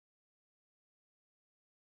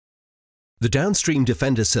The Downstream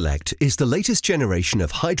Defender Select is the latest generation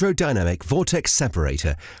of hydrodynamic vortex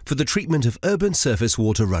separator for the treatment of urban surface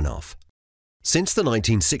water runoff. Since the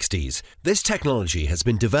 1960s, this technology has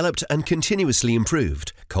been developed and continuously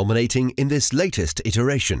improved, culminating in this latest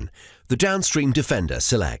iteration, the Downstream Defender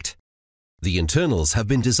Select. The internals have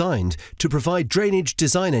been designed to provide drainage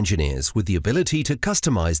design engineers with the ability to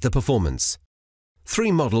customize the performance.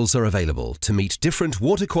 3 models are available to meet different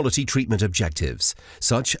water quality treatment objectives,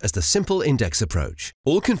 such as the simple index approach.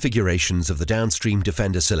 All configurations of the Downstream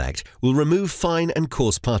Defender Select will remove fine and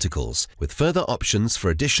coarse particles, with further options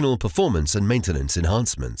for additional performance and maintenance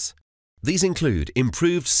enhancements. These include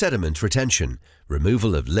improved sediment retention,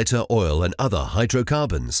 removal of litter, oil and other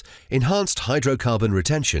hydrocarbons, enhanced hydrocarbon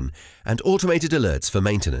retention, and automated alerts for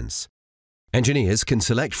maintenance. Engineers can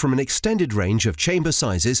select from an extended range of chamber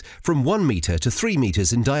sizes from 1 meter to 3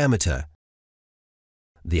 meters in diameter.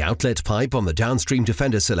 The outlet pipe on the Downstream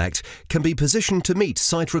Defender Select can be positioned to meet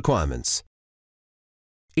site requirements.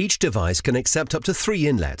 Each device can accept up to 3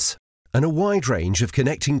 inlets and a wide range of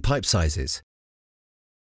connecting pipe sizes.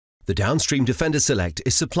 The Downstream Defender Select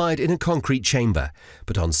is supplied in a concrete chamber,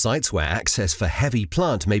 but on sites where access for heavy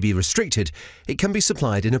plant may be restricted, it can be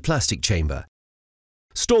supplied in a plastic chamber.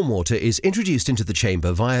 Stormwater is introduced into the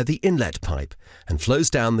chamber via the inlet pipe and flows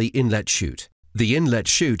down the inlet chute. The inlet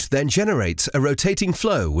chute then generates a rotating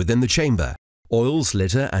flow within the chamber. Oils,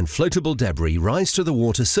 litter and floatable debris rise to the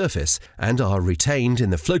water surface and are retained in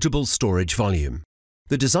the floatable storage volume.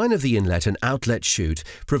 The design of the inlet and outlet chute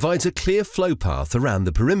provides a clear flow path around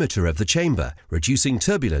the perimeter of the chamber, reducing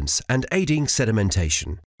turbulence and aiding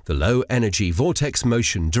sedimentation. The low-energy vortex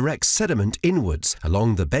motion directs sediment inwards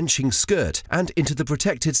along the benching skirt and into the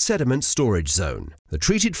protected sediment storage zone. The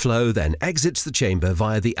treated flow then exits the chamber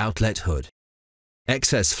via the outlet hood.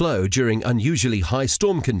 Excess flow during unusually high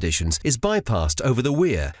storm conditions is bypassed over the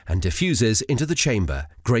weir and diffuses into the chamber,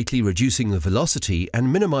 greatly reducing the velocity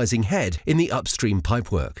and minimizing head in the upstream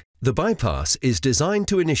pipework. The bypass is designed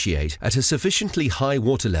to initiate at a sufficiently high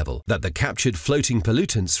water level that the captured floating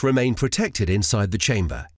pollutants remain protected inside the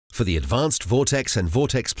chamber. For the advanced Vortex and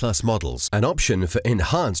Vortex Plus models, an option for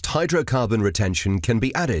enhanced hydrocarbon retention can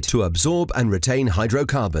be added to absorb and retain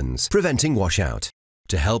hydrocarbons, preventing washout.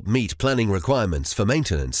 To help meet planning requirements for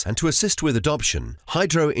maintenance and to assist with adoption,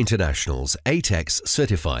 Hydro International's ATEX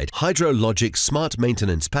certified HydroLogic Smart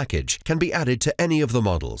Maintenance Package can be added to any of the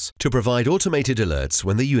models to provide automated alerts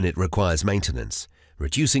when the unit requires maintenance,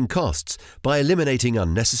 reducing costs by eliminating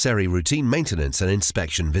unnecessary routine maintenance and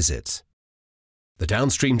inspection visits. The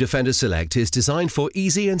Downstream Defender Select is designed for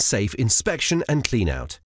easy and safe inspection and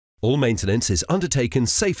clean-out. All maintenance is undertaken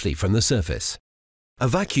safely from the surface. A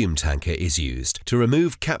vacuum tanker is used to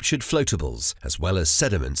remove captured floatables, as well as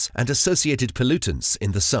sediments and associated pollutants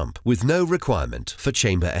in the sump, with no requirement for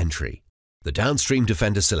chamber entry. The Downstream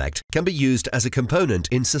Defender Select can be used as a component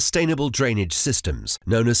in sustainable drainage systems,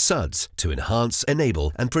 known as SUDs, to enhance,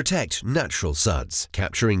 enable and protect natural SUDs.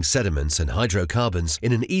 Capturing sediments and hydrocarbons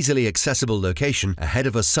in an easily accessible location ahead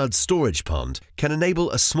of a SUD storage pond can enable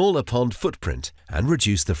a smaller pond footprint and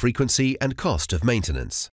reduce the frequency and cost of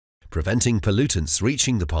maintenance. Preventing pollutants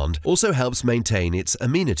reaching the pond also helps maintain its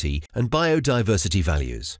amenity and biodiversity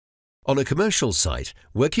values. On a commercial site,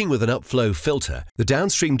 working with an upflow filter, the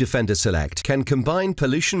Downstream Defender Select can combine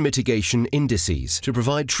pollution mitigation indices to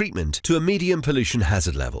provide treatment to a medium pollution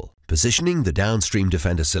hazard level. Positioning the Downstream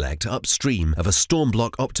Defender Select upstream of a storm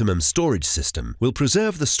block optimum storage system will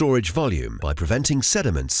preserve the storage volume by preventing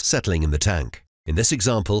sediments settling in the tank. In this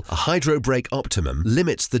example, a hydro break optimum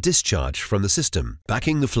limits the discharge from the system,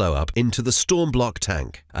 backing the flow up into the storm block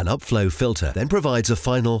tank. An upflow filter then provides a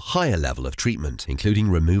final higher level of treatment, including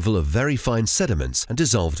removal of very fine sediments and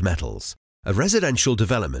dissolved metals. A residential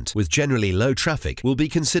development with generally low traffic will be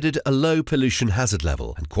considered a low pollution hazard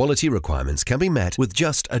level, and quality requirements can be met with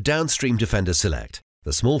just a Downstream Defender Select.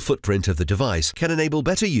 The small footprint of the device can enable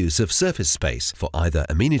better use of surface space for either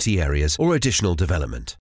amenity areas or additional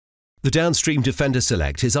development. The Downstream Defender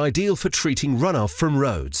Select is ideal for treating runoff from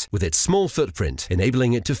roads, with its small footprint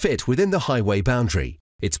enabling it to fit within the highway boundary.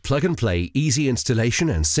 Its plug-and-play easy installation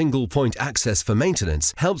and single-point access for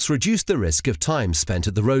maintenance helps reduce the risk of time spent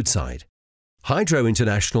at the roadside. Hydro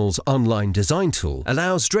International's online design tool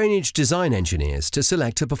allows drainage design engineers to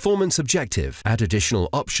select a performance objective, add additional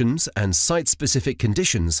options and site-specific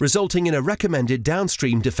conditions, resulting in a recommended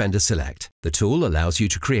Downstream Defender Select. The tool allows you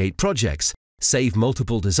to create projects, save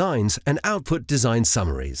multiple designs and output design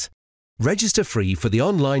summaries. Register free for the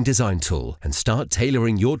online design tool and start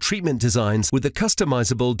tailoring your treatment designs with the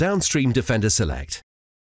customizable Downstream Defender Select.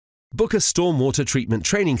 Book a stormwater treatment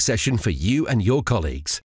training session for you and your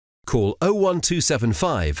colleagues. call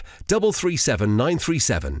 01275 337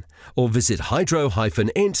 937 or visit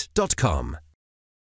hydro-int.com.